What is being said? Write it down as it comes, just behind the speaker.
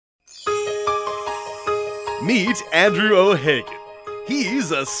Meet Andrew O'Hagan. He's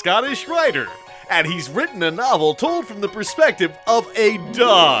a Scottish writer, and he's written a novel told from the perspective of a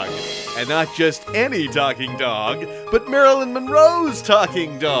dog. And not just any talking dog, but Marilyn Monroe's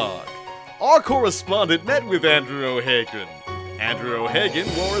talking dog. Our correspondent met with Andrew O'Hagan. Andrew O'Hagan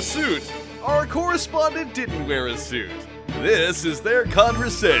wore a suit. Our correspondent didn't wear a suit. This is their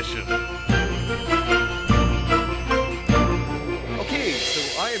conversation. Okay,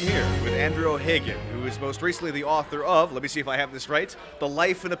 so I am here with Andrew O'Hagan, who is most recently the author of, let me see if I have this right, The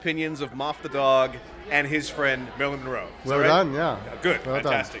Life and Opinions of Moff the Dog and his friend Marilyn Monroe. Well done, yeah. Good, well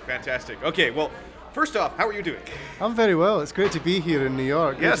fantastic, done. fantastic. Okay, well, first off, how are you doing? I'm very well. It's great to be here in New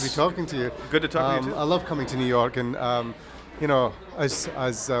York. Yes. Good to be talking to you. Good to talk to you too. I love coming to New York, and you know, as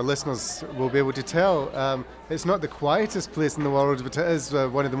listeners will be able to tell, it's not the quietest place in the world, but it is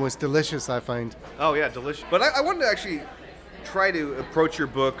one of the most delicious, I find. Oh yeah, delicious. But I wanted to actually try to approach your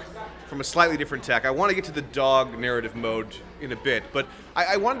book from a slightly different tack. I want to get to the dog narrative mode in a bit, but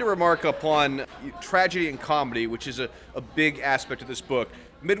I wanted to remark upon tragedy and comedy, which is a big aspect of this book.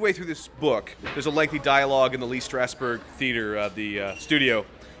 Midway through this book, there's a lengthy dialogue in the Lee Strasberg Theater, the studio,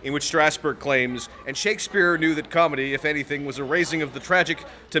 in which Strasberg claims, and Shakespeare knew that comedy, if anything, was a raising of the tragic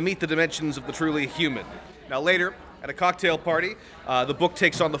to meet the dimensions of the truly human. Now later, at a cocktail party, the book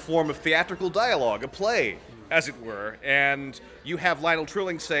takes on the form of theatrical dialogue, a play, as it were, and you have Lionel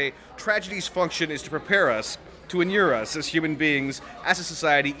Trilling say, tragedy's function is to prepare us, to inure us as human beings, as a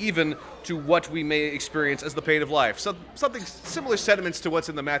society, even to what we may experience as the pain of life. So, something similar sentiments to what's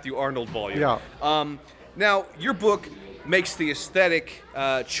in the Matthew Arnold volume. Yeah. Now, your book makes the aesthetic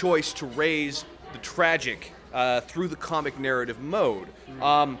choice to raise the tragic through the comic narrative mode.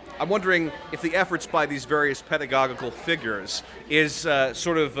 I'm wondering if the efforts by these various pedagogical figures is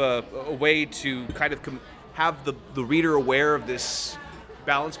sort of a way to kind of have the reader aware of this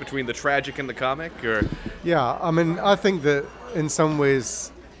balance between the tragic and the comic? Or? Yeah, I mean, I think that in some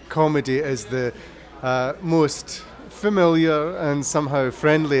ways comedy is the most familiar and somehow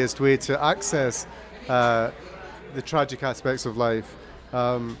friendliest way to access the tragic aspects of life.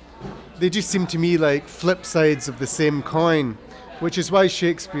 They just seem to me like flip sides of the same coin, which is why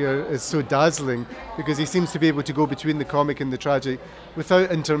Shakespeare is so dazzling, because he seems to be able to go between the comic and the tragic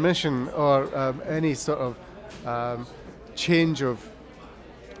without intermission or any sort of change of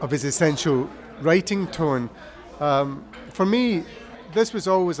his essential writing tone. For me, this was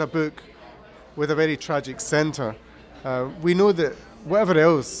always a book with a very tragic centre. We know that whatever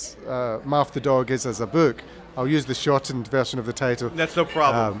else Moff the Dog is as a book, I'll use the shortened version of the title. That's no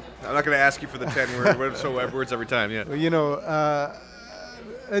problem. I'm not going to ask you for the 10 words every time, yeah. You know,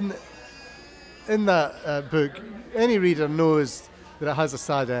 in that book, any reader knows that it has a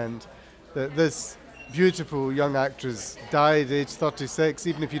sad end, that this beautiful young actress died age 36,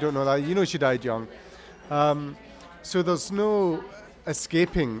 even if you don't know that, you know she died young. So there's no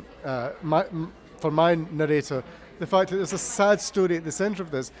escaping, for my narrator, the fact that there's a sad story at the centre of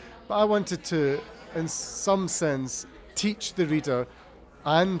this, but I wanted to, in some sense, teach the reader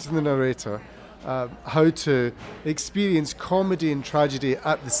and the narrator how to experience comedy and tragedy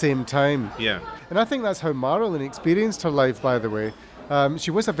at the same time. Yeah. And I think that's how Marilyn experienced her life, by the way.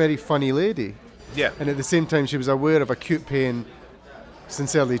 She was a very funny lady. Yeah. And at the same time, she was aware of acute pain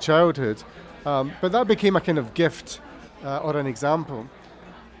since early childhood. But that became a kind of gift or an example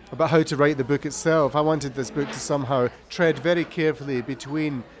about how to write the book itself. I wanted this book to somehow tread very carefully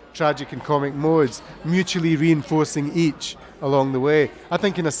between tragic and comic modes, mutually reinforcing each along the way. I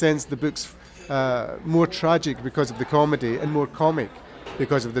think in a sense the book's more tragic because of the comedy and more comic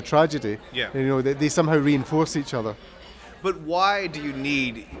because of the tragedy. Yeah. You know, they somehow reinforce each other. But why do you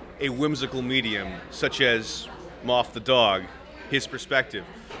need a whimsical medium such as Moff the Dog, his perspective?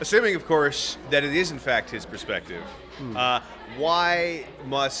 Assuming, of course, that it is in fact his perspective. Why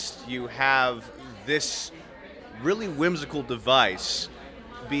must you have this really whimsical device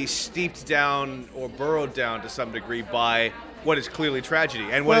be steeped down or burrowed down to some degree by what is clearly tragedy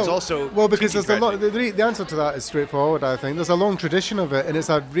and what is also because there's tragedy? a lot. The answer to that is straightforward. I think there's a long tradition of it, and it's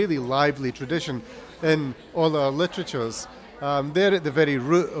a really lively tradition in all our literatures. They're at the very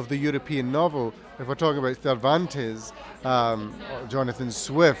root of the European novel. If we're talking about Cervantes, or Jonathan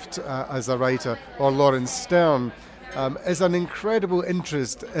Swift as a writer, or Lawrence Sterne, is an incredible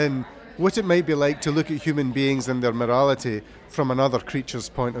interest in what it might be like to look at human beings and their morality from another creature's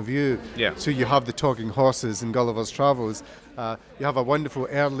point of view. Yeah. So you have the talking horses in Gulliver's Travels. You have a wonderful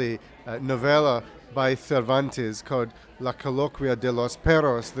early novella by Cervantes called La Colloquia de los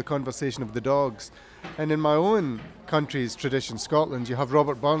Perros, The Conversation of the Dogs. And in my own country's tradition, Scotland, you have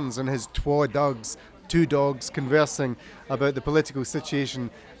Robert Burns and his Twa Dogs two dogs conversing about the political situation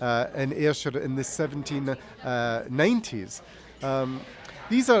in Ayrshire in the 1790s.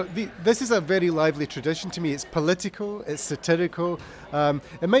 This is a very lively tradition to me. It's political, it's satirical.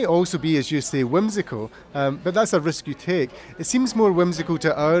 It might also be, as you say, whimsical, but that's a risk you take. It seems more whimsical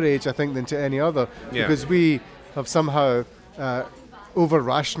to our age, I think, than to any other, because we have somehow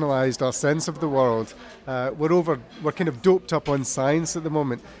over-rationalised our sense of the world. We're kind of doped up on science at the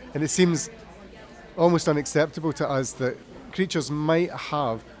moment, and it seems almost unacceptable to us that creatures might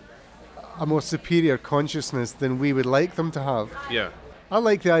have a more superior consciousness than we would like them to have. Yeah. I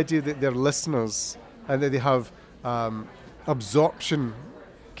like the idea that they're listeners and that they have absorption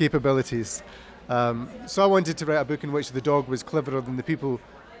capabilities. So I wanted to write a book in which the dog was cleverer than the people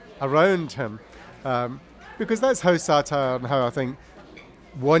around him, because that's how satire and how I think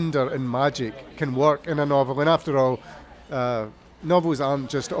wonder and magic can work in a novel. And after all, novels aren't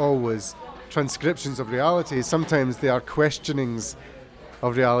just always transcriptions of reality. Sometimes they are questionings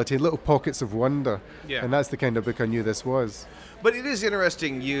of reality, little pockets of wonder. Yeah. And that's the kind of book I knew this was. But it is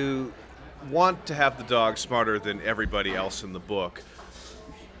interesting, you want to have the dog smarter than everybody else in the book.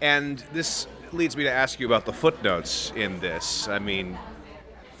 And this leads me to ask you about the footnotes in this. I mean,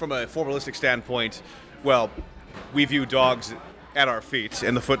 from a formalistic standpoint, well, we view dogs at our feet,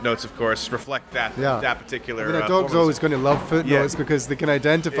 and the footnotes, of course, reflect that particular... I mean, a dog's always going to love footnotes because they can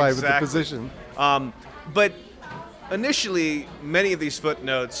identify with the position. But initially, many of these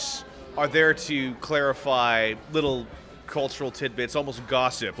footnotes are there to clarify little cultural tidbits, almost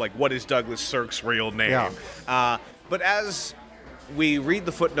gossip, like what is Douglas Sirk's real name? Yeah. But as we read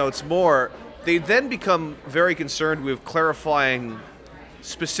the footnotes more, they then become very concerned with clarifying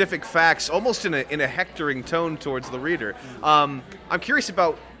specific facts, almost in a hectoring tone towards the reader. I'm curious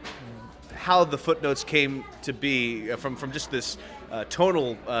about how the footnotes came to be from just this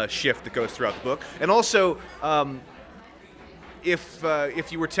tonal shift that goes throughout the book, and also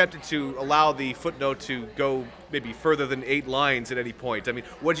if you were tempted to allow the footnote to go maybe further than 8 lines at any point. I mean,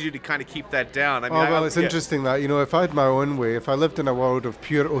 what did you do to kind of keep that down? I mean, it's interesting that, if I had my own way, if I lived in a world of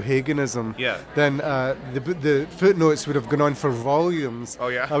pure O'Haganism, then the footnotes would have gone on for volumes. Oh,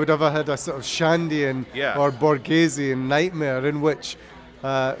 yeah? I would have had a sort of Shandian or Borgesian nightmare in which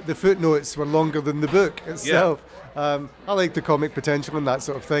the footnotes were longer than the book itself. I like the comic potential and that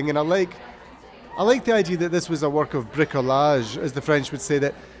sort of thing, and I like the idea that this was a work of bricolage, as the French would say,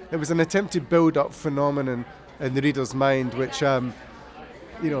 that it was an attempt to build up phenomenon in the reader's mind, which, could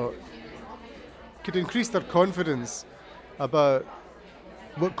increase their confidence about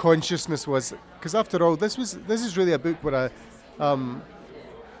what consciousness was. Because after all, this is really a book where I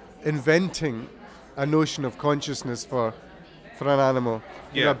inventing a notion of consciousness for an animal.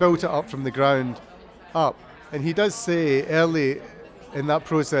 I built it up from the ground up. And he does say early in that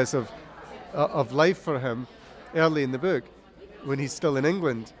process of life for him, early in the book, when he's still in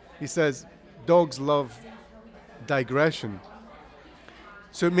England, he says, dogs love digression.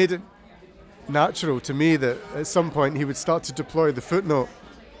 So it made it natural to me that at some point he would start to deploy the footnote,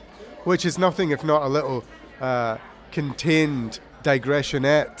 which is nothing if not a little contained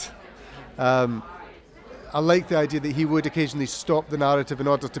digressionette. I like the idea that he would occasionally stop the narrative in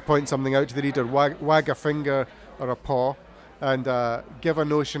order to point something out to the reader, wag a finger or a paw, and give a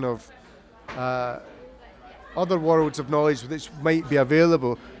notion of other worlds of knowledge which might be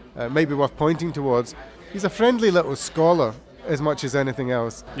available, might be worth pointing towards. He's a friendly little scholar as much as anything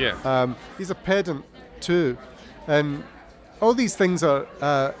else. He's a pedant too, and all these things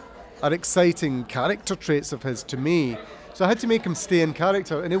are exciting character traits of his to me. So I had to make him stay in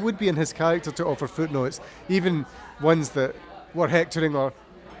character, and it would be in his character to offer footnotes, even ones that were hectoring or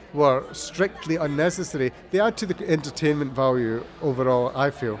were strictly unnecessary. They add to the entertainment value overall,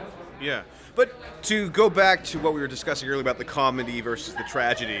 I feel. Yeah. But to go back to what we were discussing earlier about the comedy versus the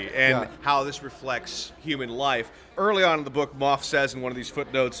tragedy and how this reflects human life, early on in the book, Moff says in one of these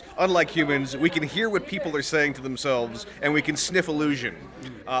footnotes, unlike humans, we can hear what people are saying to themselves and we can sniff illusion.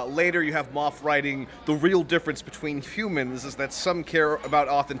 Later you have Moff writing, the real difference between humans is that some care about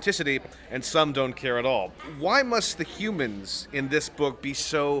authenticity and some don't care at all. Why must the humans in this book be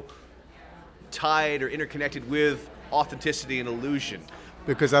so tied or interconnected with authenticity and illusion?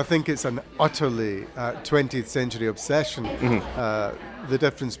 Because I think it's an utterly 20th century obsession. The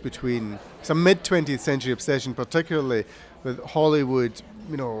difference between, it's a mid-20th century obsession, particularly with Hollywood,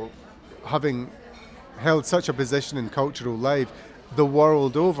 having held such a position in cultural life the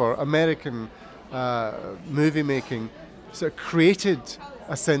world over. American movie making sort of created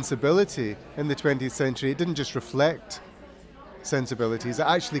a sensibility in the 20th century. It didn't just reflect sensibilities, it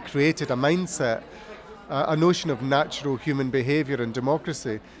actually created a mindset a notion of natural human behaviour and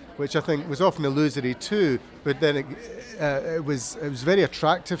democracy, which I think was often illusory too, but then it was very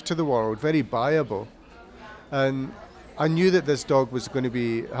attractive to the world, very buyable. And I knew that this dog was going to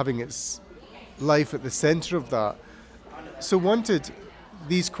be having its life at the centre of that. So wanted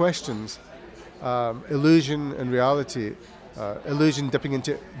these questions, illusion and reality, illusion dipping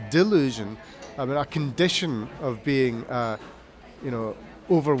into delusion, a condition of being,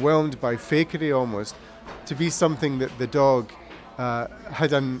 overwhelmed by fakery almost, to be something that the dog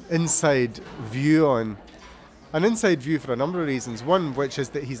had an inside view on. An inside view for a number of reasons. One, which is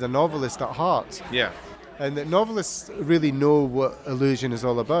that he's a novelist at heart. Yeah. And that novelists really know what illusion is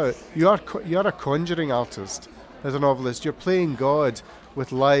all about. You are a conjuring artist as a novelist. You're playing God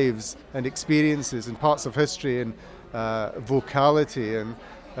with lives and experiences and parts of history and vocality and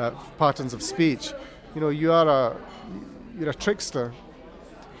patterns of speech. You're a trickster.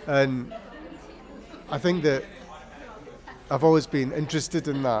 And I think that I've always been interested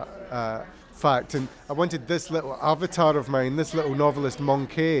in that fact, and I wanted this little avatar of mine, this little novelist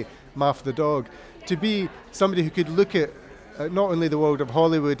Monkey, Math the dog, to be somebody who could look at not only the world of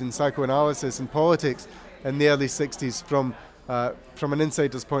Hollywood and psychoanalysis and politics in the early 60s from an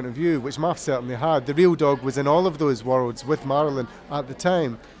insider's point of view, which Math certainly had. The real dog was in all of those worlds with Marilyn at the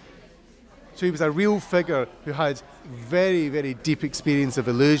time. So he was a real figure who had very, very deep experience of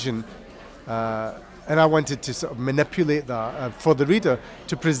illusion. And I wanted to sort of manipulate that for the reader,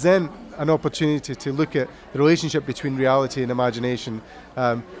 to present an opportunity to look at the relationship between reality and imagination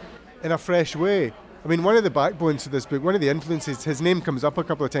in a fresh way. I mean, one of the backbones to this book, one of the influences, his name comes up a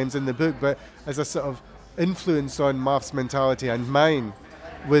couple of times in the book, but as a sort of influence on Math's mentality and mine,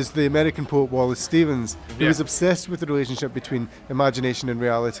 was the American poet Wallace Stevens, who was obsessed with the relationship between imagination and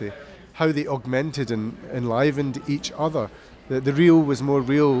reality, how they augmented and enlivened each other. The real was more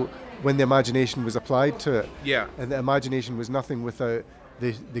real when the imagination was applied to it. Yeah. And the imagination was nothing without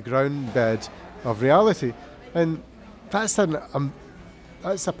the ground bed of reality. And that's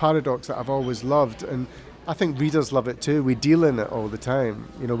a paradox that I've always loved, and I think readers love it too. We deal in it all the time.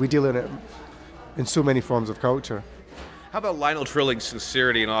 We deal in it in so many forms of culture. How about Lionel Trilling's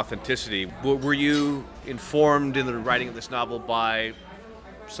sincerity and authenticity? Were you informed in the writing of this novel by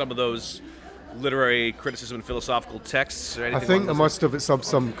some of those literary criticism and philosophical texts or anything? I think I must have at some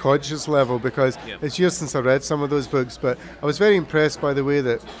subconscious level, because it's years since I read some of those books, but I was very impressed by the way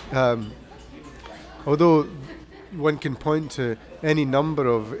that although one can point to any number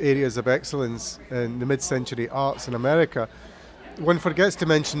of areas of excellence in the mid-century arts in America, one forgets to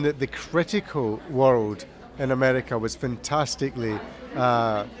mention that the critical world in America was fantastically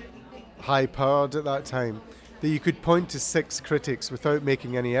high-powered at that time, that you could point to 6 critics without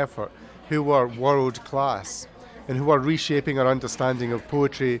making any effort who were world-class and who were reshaping our understanding of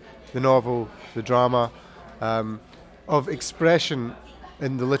poetry, the novel, the drama, of expression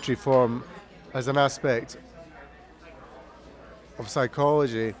in the literary form as an aspect of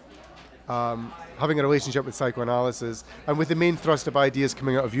psychology, having a relationship with psychoanalysis, and with the main thrust of ideas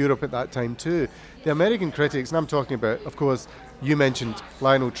coming out of Europe at that time too. The American critics, and I'm talking about, of course, you mentioned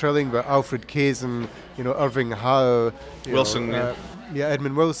Lionel Trilling, but Alfred Kazin, Irving Howe, Wilson,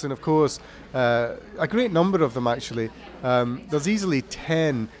 Edmund Wilson, of course, a great number of them actually. There's easily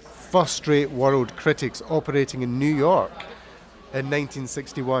 10 first-rate world critics operating in New York in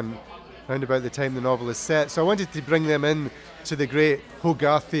 1961, around about the time the novel is set. So I wanted to bring them in to the great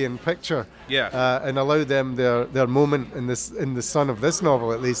Hogarthian picture, and allow them their moment in the sun of this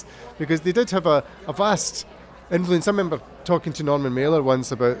novel, at least, because they did have a vast influence. I remember talking to Norman Mailer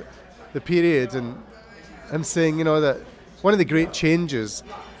once about the period, and him saying, that one of the great changes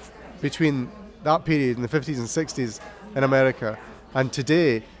between that period in the 50s and 60s in America and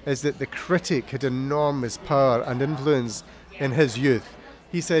today is that the critic had enormous power and influence in his youth.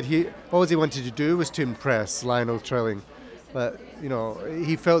 He said all he wanted to do was to impress Lionel Trilling. But,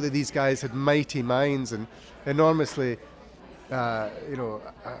 he felt that these guys had mighty minds and enormously,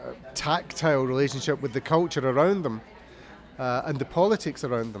 tactile relationship with the culture around them and the politics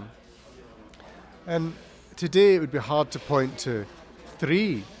around them. And today it would be hard to point to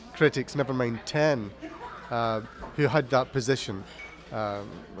 3 critics, never mind 10, who had that position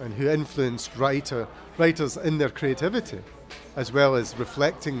and who influenced writers in their creativity, as well as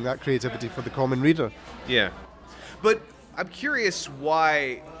reflecting that creativity for the common reader. Yeah. But I'm curious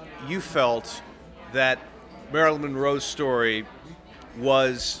why you felt that Marilyn Monroe's story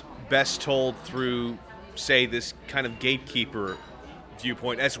was best told through, say, this kind of gatekeeper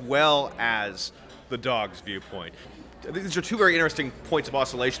viewpoint as well as the dog's viewpoint. these are two very interesting points of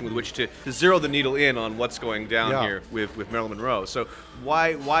oscillation with which to zero the needle in on what's going down here with Marilyn Monroe. So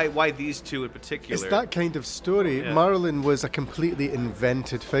why these two in particular? It's that kind of story. Yeah. Marilyn was a completely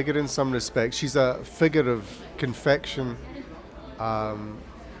invented figure in some respects. She's a figure of confection.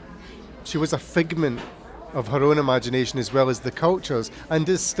 She was a figment of her own imagination as well as the culture's, and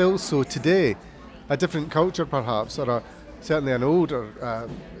is still so today. A different culture perhaps, or certainly an older,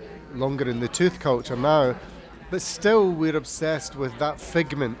 longer in the tooth culture now, but still we're obsessed with that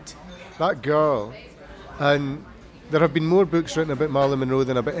figment, that girl. And there have been more books written about Marilyn Monroe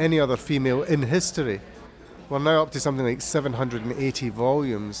than about any other female in history. We're now up to something like 780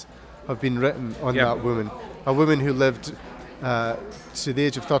 volumes have been written on that woman. A woman who lived to the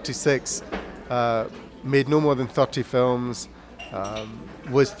age of 36, made no more than 30 films,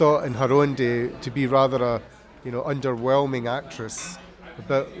 was thought in her own day to be rather a underwhelming actress,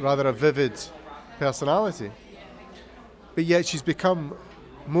 but rather a vivid personality. But yet she's become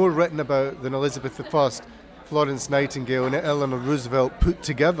more written about than Elizabeth I, Florence Nightingale and Eleanor Roosevelt put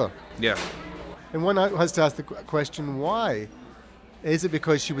together. Yeah. And one has to ask the question, why? Is it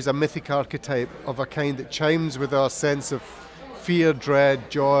because she was a mythic archetype of a kind that chimes with our sense of fear,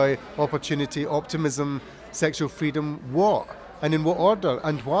 dread, joy, opportunity, optimism, sexual freedom? What? And in what order?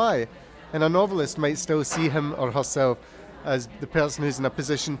 And why? And a novelist might still see him or herself as the person who's in a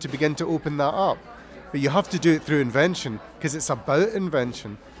position to begin to open that up. But you have to do it through invention, because it's about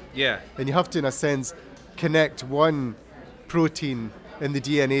invention. Yeah. And you have to, in a sense, connect one protein in the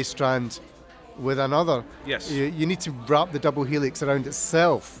DNA strand with another. Yes. You need to wrap the double helix around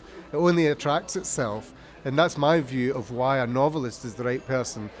itself. It only attracts itself. And that's my view of why a novelist is the right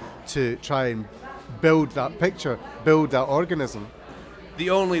person to try and build that picture, build that organism.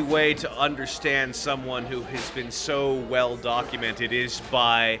 The only way to understand someone who has been so well documented is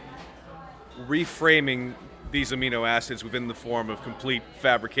by reframing these amino acids within the form of complete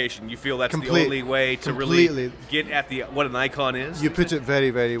fabrication. You feel that's the only way to really get at what an icon is? You put it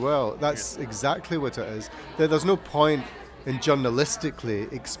very, very well. That's exactly what it is. There's no point in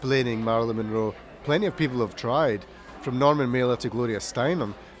journalistically explaining Marilyn Monroe. Plenty of people have tried, from Norman Mailer to Gloria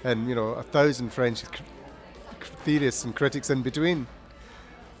Steinem, and 1,000 French theorists and critics in between.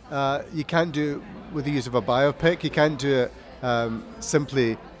 You can't do it with the use of a biopic. You can't do it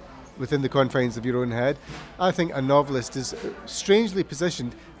simply within the confines of your own head. I think a novelist is strangely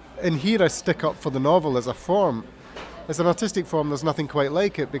positioned, and here I stick up for the novel as a form. As an artistic form, there's nothing quite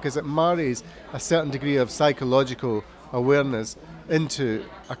like it, because it marries a certain degree of psychological awareness into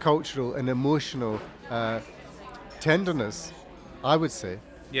a cultural and emotional tenderness, I would say.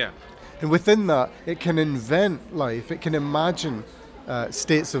 Yeah. And within that, it can invent life, it can imagine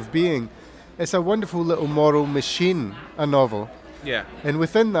states of being. It's a wonderful little moral machine, a novel. Yeah. And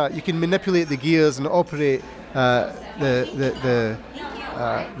within that, you can manipulate the gears and operate the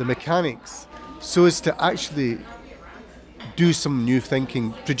mechanics so as to actually do some new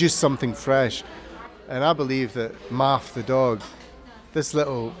thinking, produce something fresh. And I believe that Math, the dog, this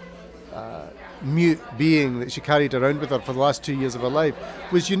little mute being that she carried around with her for the last 2 years of her life,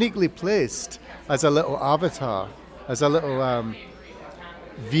 was uniquely placed as a little avatar, as a little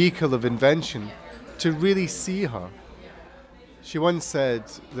vehicle of invention to really see her. She once said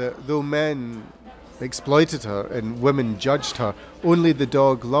that though men exploited her and women judged her, only the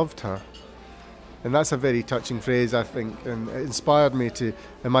dog loved her. And that's a very touching phrase, I think, and it inspired me to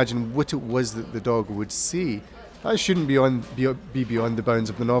imagine what it was that the dog would see. That shouldn't be beyond the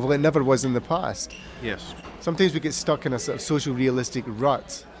bounds of the novel. It never was in the past. Yes. Sometimes we get stuck in a sort of social realistic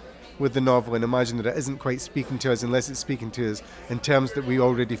rut with the novel and imagine that it isn't quite speaking to us unless it's speaking to us in terms that we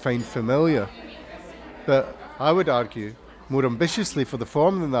already find familiar. But I would argue more ambitiously for the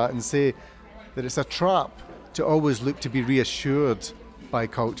form than that and say that it's a trap to always look to be reassured by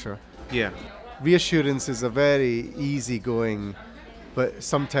culture. Yeah. Reassurance is a very easygoing but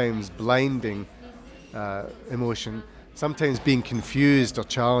sometimes blinding emotion. Sometimes being confused or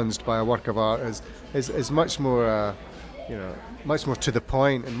challenged by a work of art is much more much more to the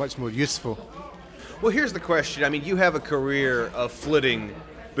point and much more useful. Well, here's the question. I mean, you have a career of flitting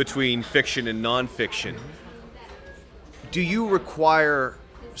between fiction and nonfiction. Do you require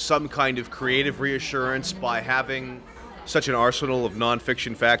some kind of creative reassurance by having such an arsenal of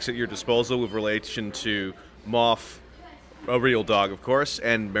nonfiction facts at your disposal with relation to Moff, a real dog, of course,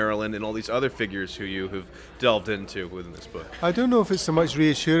 and Marilyn and all these other figures who you have delved into within this book? I don't know if it's so much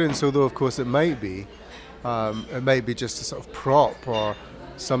reassurance, although of course it might be. It might be just a sort of prop or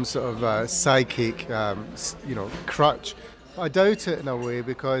some sort of psychic, crutch. I doubt it in a way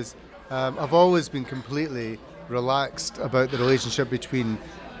because I've always been completely relaxed about the relationship between,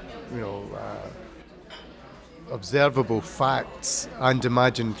 observable facts and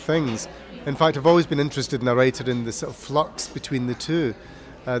imagined things. In fact, I've always been interested in a writer in the sort of flux between the two.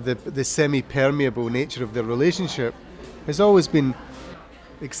 The semi-permeable nature of their relationship has always been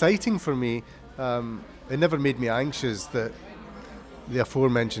exciting for me. It never made me anxious that the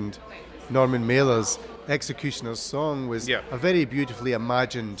aforementioned Norman Mailer's Executioner's Song was a very beautifully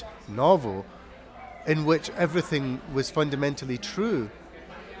imagined novel in which everything was fundamentally true.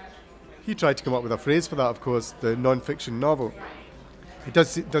 He tried to come up with a phrase for that, of course, the non-fiction novel. It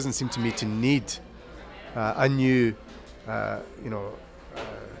doesn't seem to me to need a new,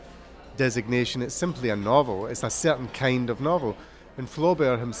 designation. It's simply a novel. It's a certain kind of novel. And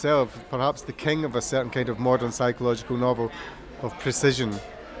Flaubert himself, perhaps the king of a certain kind of modern psychological novel of precision.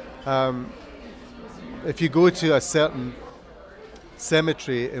 If you go to a certain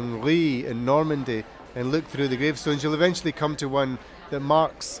cemetery in Rie in Normandy and look through the gravestones, you'll eventually come to one that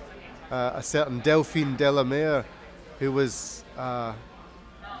marks a certain Delphine Delamere, who was a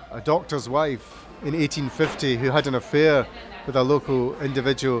doctor's wife in 1850 who had an affair with a local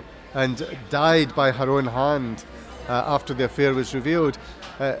individual and died by her own hand after the affair was revealed.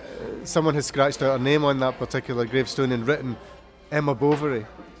 Someone has scratched out her name on that particular gravestone and written Emma Bovary.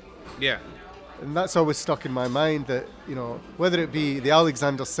 Yeah. And that's always stuck in my mind that, whether it be the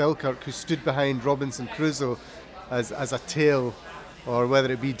Alexander Selkirk who stood behind Robinson Crusoe as a tale, or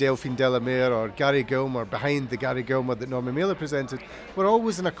whether it be Delphine Delamere or Gary Gilmore behind the Gary Gilmore that Norman Mailer presented, we're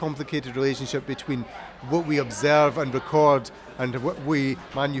always in a complicated relationship between what we observe and record and what we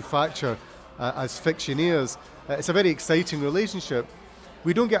manufacture as fictioneers. It's a very exciting relationship.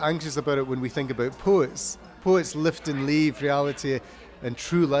 We don't get anxious about it when we think about poets. Poets lift and leave reality and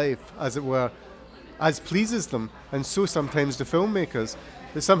true life, as it were, as pleases them, and so sometimes do filmmakers.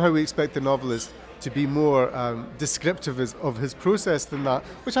 But somehow we expect the novelist to be more descriptive of his process than that,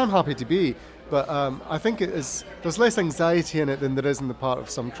 which I'm happy to be. But I think there's less anxiety in it than there is in the part of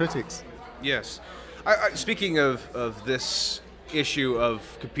some critics. Yes. Speaking of this issue of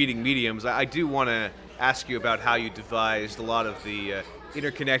competing mediums, I do want to ask you about how you devised a lot of the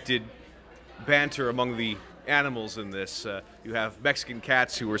interconnected banter among the animals in this. You have Mexican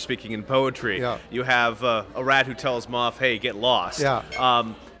cats who are speaking in poetry. Yeah. You have a rat who tells Moth, hey, get lost.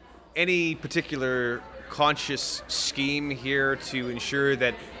 Yeah. Any particular conscious scheme here to ensure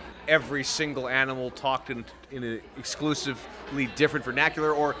that every single animal talked in an exclusively different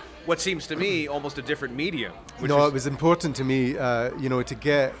vernacular, or what seems to me almost a different medium? It was important to me, to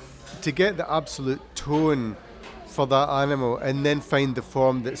get the absolute tone for that animal and then find the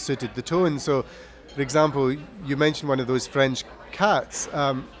form that suited the tone. So, for example, you mentioned one of those French cats.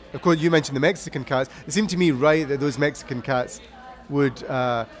 Of course, you mentioned the Mexican cats. It seemed to me right that those Mexican cats would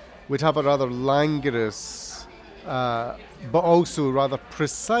have a rather languorous, but also rather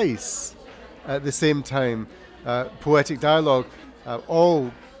precise at the same time, poetic dialogue.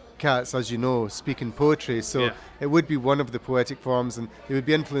 All cats, as you know, speak in poetry, so it would be one of the poetic forms, and they would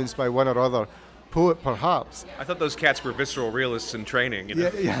be influenced by one or other poet, perhaps. I thought those cats were visceral realists in training.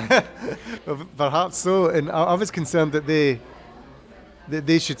 Yeah. Perhaps so. And I was concerned that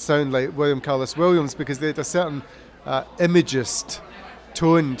they should sound like William Carlos Williams, because they had a certain imagist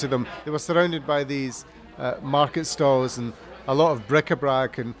tone to them. They were surrounded by these market stalls and a lot of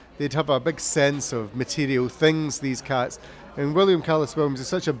bric-a-brac, and they'd have a big sense of material things, these cats. And William Carlos Williams is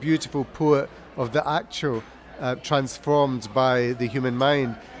such a beautiful poet of the actual transformed by the human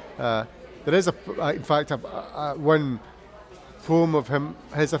mind. There is, in fact, one poem of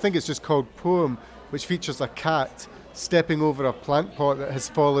his, I think it's just called Poem, which features a cat stepping over a plant pot that has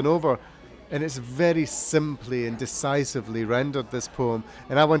fallen over. And it's very simply and decisively rendered, this poem.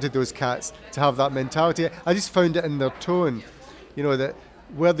 And I wanted those cats to have that mentality. I just found it in their tone, that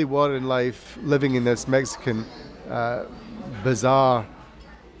where they were in life, living in this Mexican bazaar,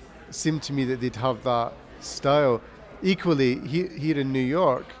 seemed to me that they'd have that style. Equally, here in New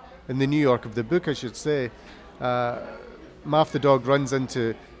York, in the New York of the book, I should say, Math the dog runs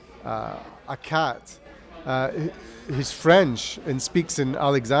into a cat who's French and speaks in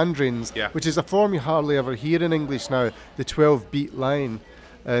Alexandrines, which is a form you hardly ever hear in English now, the 12-beat line.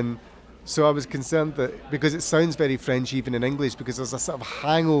 And so I was concerned that, because it sounds very French even in English, because there's a sort of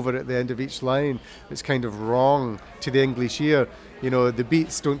hangover at the end of each line that's kind of wrong to the English ear. The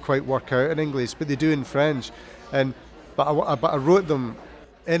beats don't quite work out in English, but they do in French. But I wrote them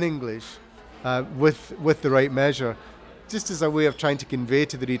in English with the right measure, just as a way of trying to convey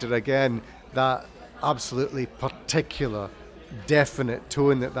to the reader again that absolutely particular, definite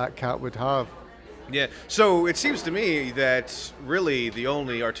tone that cat would have. Yeah. So it seems to me that really the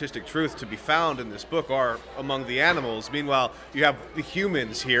only artistic truth to be found in this book are among the animals. Meanwhile, you have the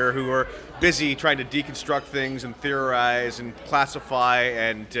humans here who are busy trying to deconstruct things and theorize and classify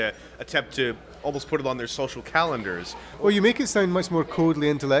and attempt to almost put it on their social calendars. Well, you make it sound much more coldly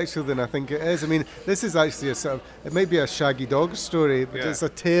intellectual than I think it is. I mean, this is actually a sort of, it may be a Shaggy Dog story, but it's a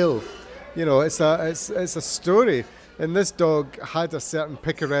tale. You know, it's a story. And this dog had a certain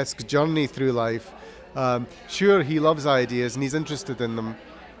picaresque journey through life. Sure, he loves ideas and he's interested in them.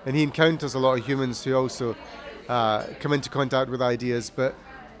 And he encounters a lot of humans who also come into contact with ideas, but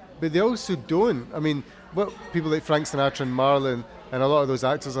they also don't. I mean, what people like Frank Sinatra and Marlon and a lot of those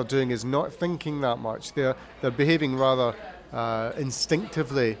actors are doing is not thinking that much. They're behaving rather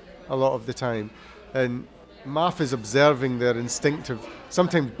instinctively a lot of the time. And Maff is observing their instinctive,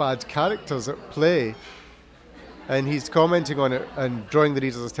 sometimes bad characters at play, and he's commenting on it and drawing the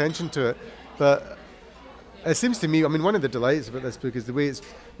reader's attention to it. But it seems to me, I mean, one of the delights about this book is the way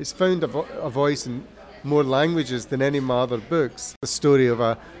it's found a voice in more languages than any of my other books. The story of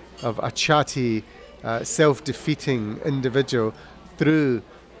a chatty, self-defeating individual through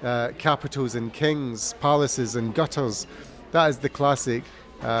capitals and kings, palaces and gutters. That is the classic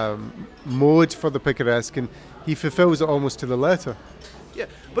mode for the picaresque, and he fulfills it almost to the letter. Yeah,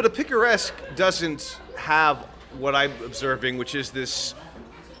 but a picaresque doesn't have what I'm observing, which is this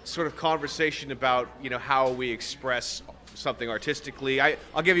sort of conversation about, how we express something artistically.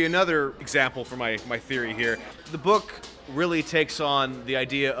 I'll give you another example for my theory here. The book really takes on the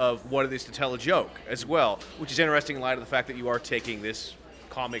idea of what it is to tell a joke as well, which is interesting in light of the fact that you are taking this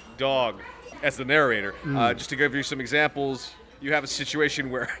comic dog as the narrator. Just to give you some examples, you have a situation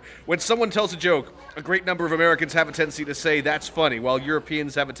where when someone tells a joke, a great number of Americans have a tendency to say, "That's funny," while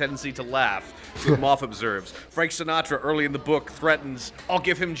Europeans have a tendency to laugh, as Moff observes. Frank Sinatra, early in the book, threatens, "I'll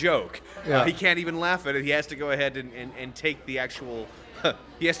give him joke." Yeah. He can't even laugh at it. He has to go ahead and take the actual...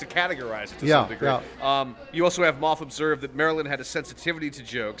 he has to categorize it to some degree. Yeah. You also have Moff observe that Marilyn had a sensitivity to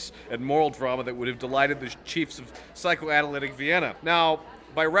jokes and moral drama that would have delighted the chiefs of psychoanalytic Vienna. Now,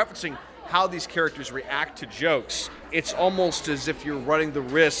 by referencing how these characters react to jokes, it's almost as if you're running the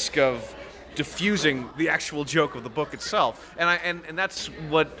risk of diffusing the actual joke of the book itself. And that's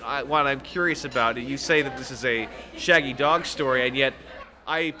what I'm curious about. You say that this is a Shaggy Dog story, and yet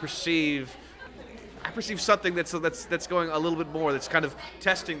I perceive something that's going a little bit more, that's kind of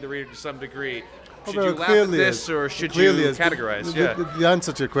testing the reader to some degree. Should you laugh at this, or should you categorize? The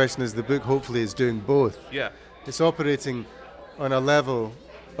answer to your question is the book hopefully is doing both. Yeah. It's operating on a level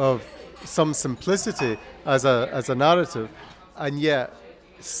of some simplicity as a narrative, and yet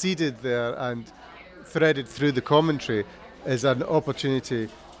seeded there and threaded through the commentary is an opportunity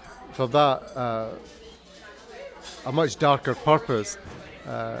for that a much darker purpose.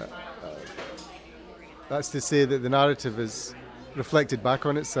 That's to say that the narrative is reflected back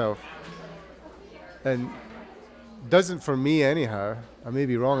on itself, and doesn't, for me anyhow, I may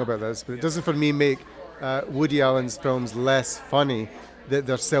be wrong about this, but it doesn't for me make Woody Allen's films less funny, that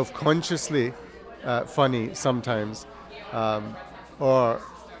they're self-consciously funny sometimes, or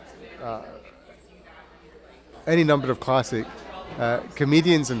any number of classic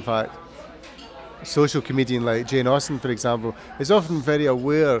comedians, in fact. A social comedian like Jane Austen, for example, is often very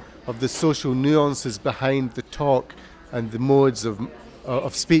aware of the social nuances behind the talk and the modes of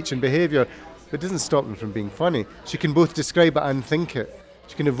speech and behaviour, but it doesn't stop them from being funny. She can both describe it and think it.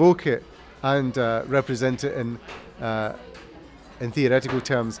 She can evoke it and represent it in theoretical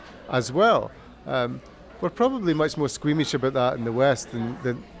terms as well. We're probably much more squeamish about that in the West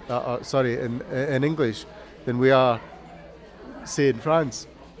in English than we are, say, in France,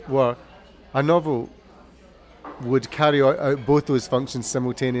 where a novel would carry out both those functions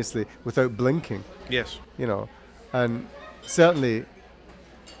simultaneously without blinking. Yes. And certainly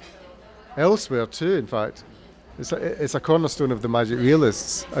elsewhere too, in fact. It's a cornerstone of the magic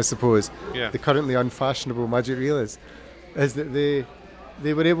realists, I suppose. Yeah. The currently unfashionable magic realists, is that they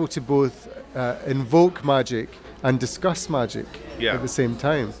were able to both invoke magic and discuss magic at the same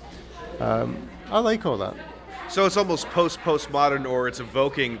time. I like all that. So it's almost postmodern, or it's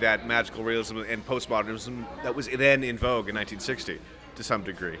evoking that magical realism and postmodernism that was then in vogue in 1960 to some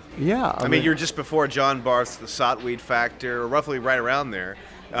degree. Yeah. I mean, you're just before John Barth's The Sotweed Factor, or roughly right around there.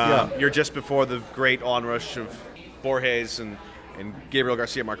 You're just before the great onrush of Borges and Gabriel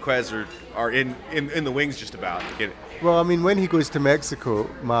Garcia Marquez are in the wings just about. Well, I mean, when he goes to Mexico,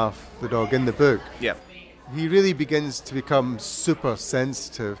 Maff, the dog, in the book, he really begins to become super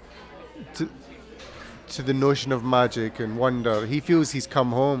sensitive to the notion of magic and wonder. He feels he's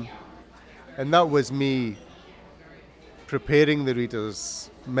come home. And that was me preparing the reader's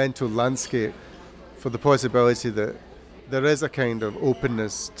mental landscape for the possibility that there is a kind of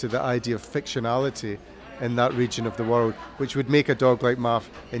openness to the idea of fictionality in that region of the world, which would make a dog like Math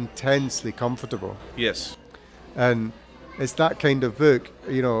intensely comfortable. Yes. And it's that kind of book,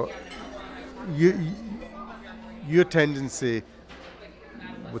 your tendency,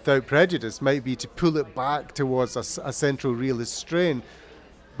 without prejudice, might be to pull it back towards a central realist strain,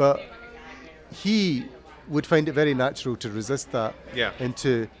 but he would find it very natural to resist that, and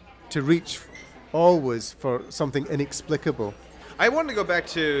to reach always for something inexplicable. I wanted to go back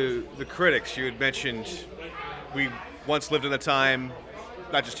to the critics. You had mentioned we once lived in a time,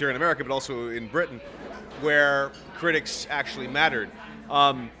 not just here in America, but also in Britain, where critics actually mattered.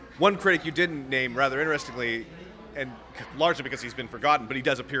 One critic you didn't name, rather interestingly, and largely because he's been forgotten, but he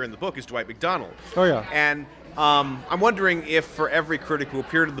does appear in the book, is Dwight MacDonald. Oh, yeah. And I'm wondering if for every critic who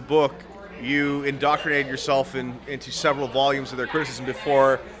appeared in the book, you indoctrinated yourself into several volumes of their criticism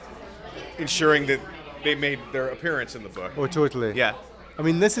before ensuring that they made their appearance in the book. Oh, totally. Yeah. I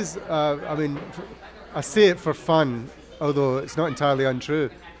mean, this is, I say it for fun, although it's not entirely untrue.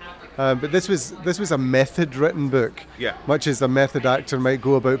 But this was a method-written book, much as a method actor might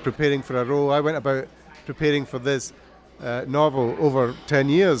go about preparing for a role. I went about preparing for this novel over 10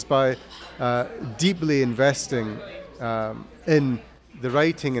 years by deeply investing in the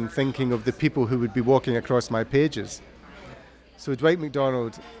writing and thinking of the people who would be walking across my pages. So Dwight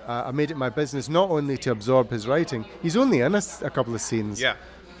MacDonald, I made it my business not only to absorb his writing, he's only in a couple of scenes,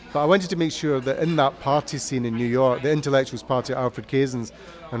 but I wanted to make sure that in that party scene in New York, the intellectuals party at Alfred Kazan's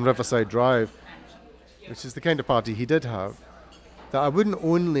and Riverside Drive, which is the kind of party he did have, that I wouldn't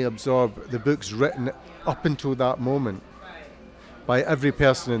only absorb the books written up until that moment by every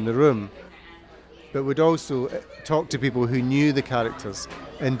person in the room, but would also talk to people who knew the characters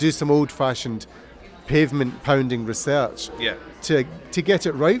and do some old-fashioned pavement-pounding research to get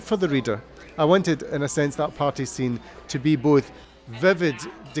it right for the reader. I wanted, in a sense, that party scene to be both vivid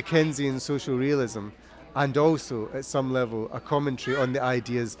Dickensian social realism and also, at some level, a commentary on the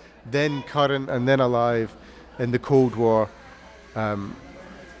ideas then current and then alive in the Cold War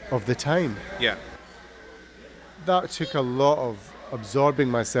of the time. Yeah. That took a lot of absorbing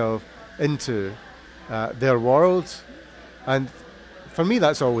myself into their world, and for me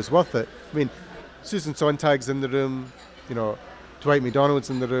that's always worth it. I mean, Susan Sontag's in the room, Dwight MacDonald's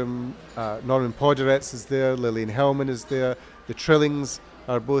in the room, Norman Podhoretz is there, Lillian Hellman is there, the Trillings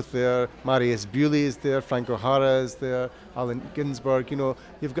are both there, Marius Bewley is there, Frank O'Hara is there, Allen Ginsberg.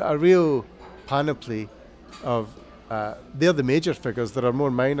 You've got a real panoply of they're the major figures. There are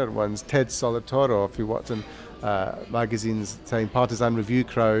more minor ones. Ted Solotoro, who worked in magazines at the time, Partisan Review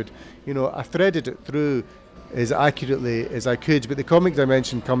Crowd. I threaded it through as accurately as I could, but the comic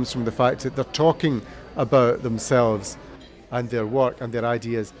dimension comes from the fact that they're talking about themselves and their work and their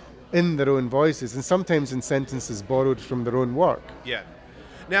ideas in their own voices, and sometimes in sentences borrowed from their own work. Yeah.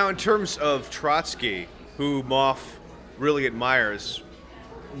 Now, in terms of Trotsky, who Moff really admires,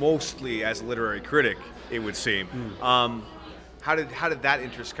 mostly as a literary critic, it would seem. How did that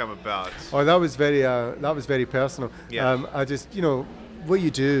interest come about? Oh, that was very personal. Yeah. I just, what you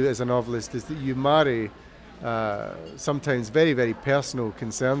do as a novelist is that you marry sometimes very, very personal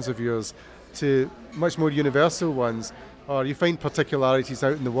concerns of yours to much more universal ones, or you find particularities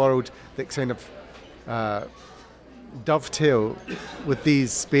out in the world that kind of dovetail with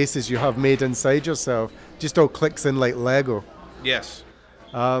these spaces you have made inside yourself. Just all clicks in like Lego. Yes.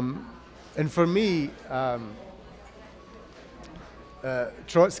 And for me,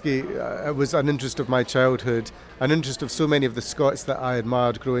 Trotsky was an interest of my childhood, an interest of so many of the Scots that I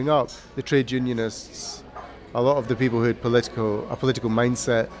admired growing up, the trade unionists, a lot of the people who had a political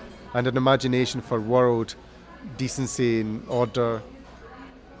mindset and an imagination for world decency and order,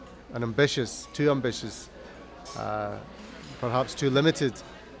 an ambitious, too ambitious, perhaps too limited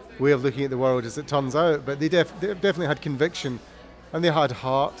way of looking at the world as it turns out, but they definitely had conviction and they had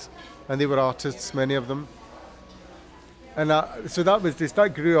heart and they were artists, many of them. And so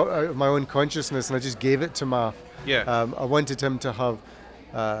that grew out of my own consciousness, and I just gave it to Math. Yeah. I wanted him to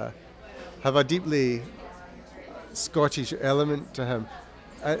have a deeply Scottish element to him,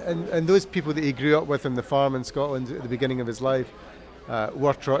 and those people that he grew up with on the farm in Scotland at the beginning of his life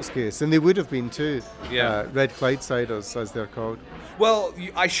were Trotskyists, and they would have been too. Yeah. Red Clydesiders, as they're called. Well,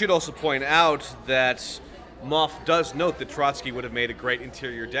 I should also point out that Moff does note that Trotsky would have made a great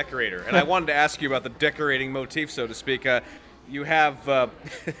interior decorator. And I wanted to ask you about the decorating motif, so to speak. You have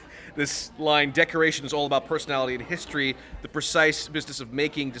this line, decoration is all about personality and history, the precise business of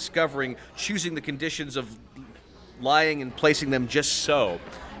making, discovering, choosing the conditions of lying and placing them just so,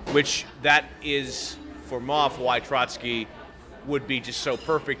 which that is, for Moff, why Trotsky would be just so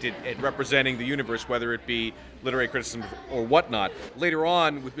perfect at representing the universe, whether it be literary criticism or whatnot. Later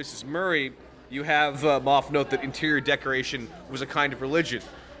on, with Mrs. Murray, you have Moff note that interior decoration was a kind of religion.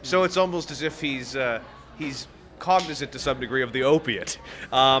 So it's almost as if he's cognizant to some degree of the opiate.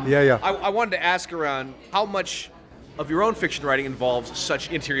 I wanted to ask around how much of your own fiction writing involves such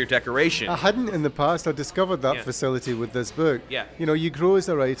interior decoration. I hadn't in the past. I discovered that facility with this book. Yeah. You know, you grow as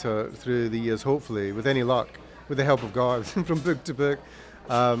a writer through the years, hopefully, with any luck, with the help of God, from book to book.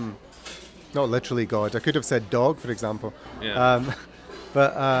 Not literally God. I could have said dog, for example. Yeah.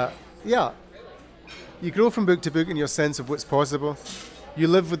 Yeah. You grow from book to book in your sense of what's possible. You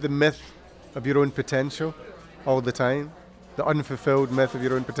live with the myth of your own potential all the time, the unfulfilled myth of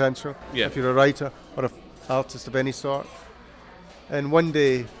your own potential, if you're a writer or an artist of any sort. And one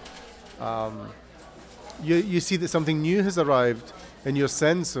day, you see that something new has arrived in your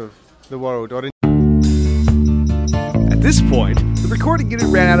sense of the world. Or At this point, the recording unit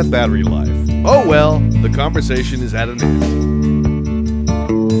ran out of battery life. Oh well, the conversation is at an end.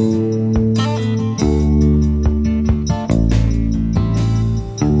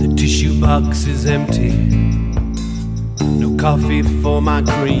 Box is empty, no coffee for my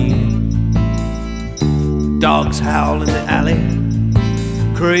cream. Dogs howl in the alley,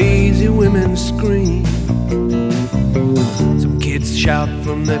 crazy women scream. Some kids shout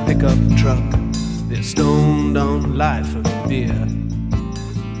from their pickup truck, they're stoned on life and beer.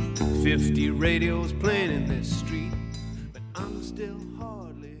 50 radios playing in this street, but I'm still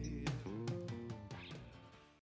hardly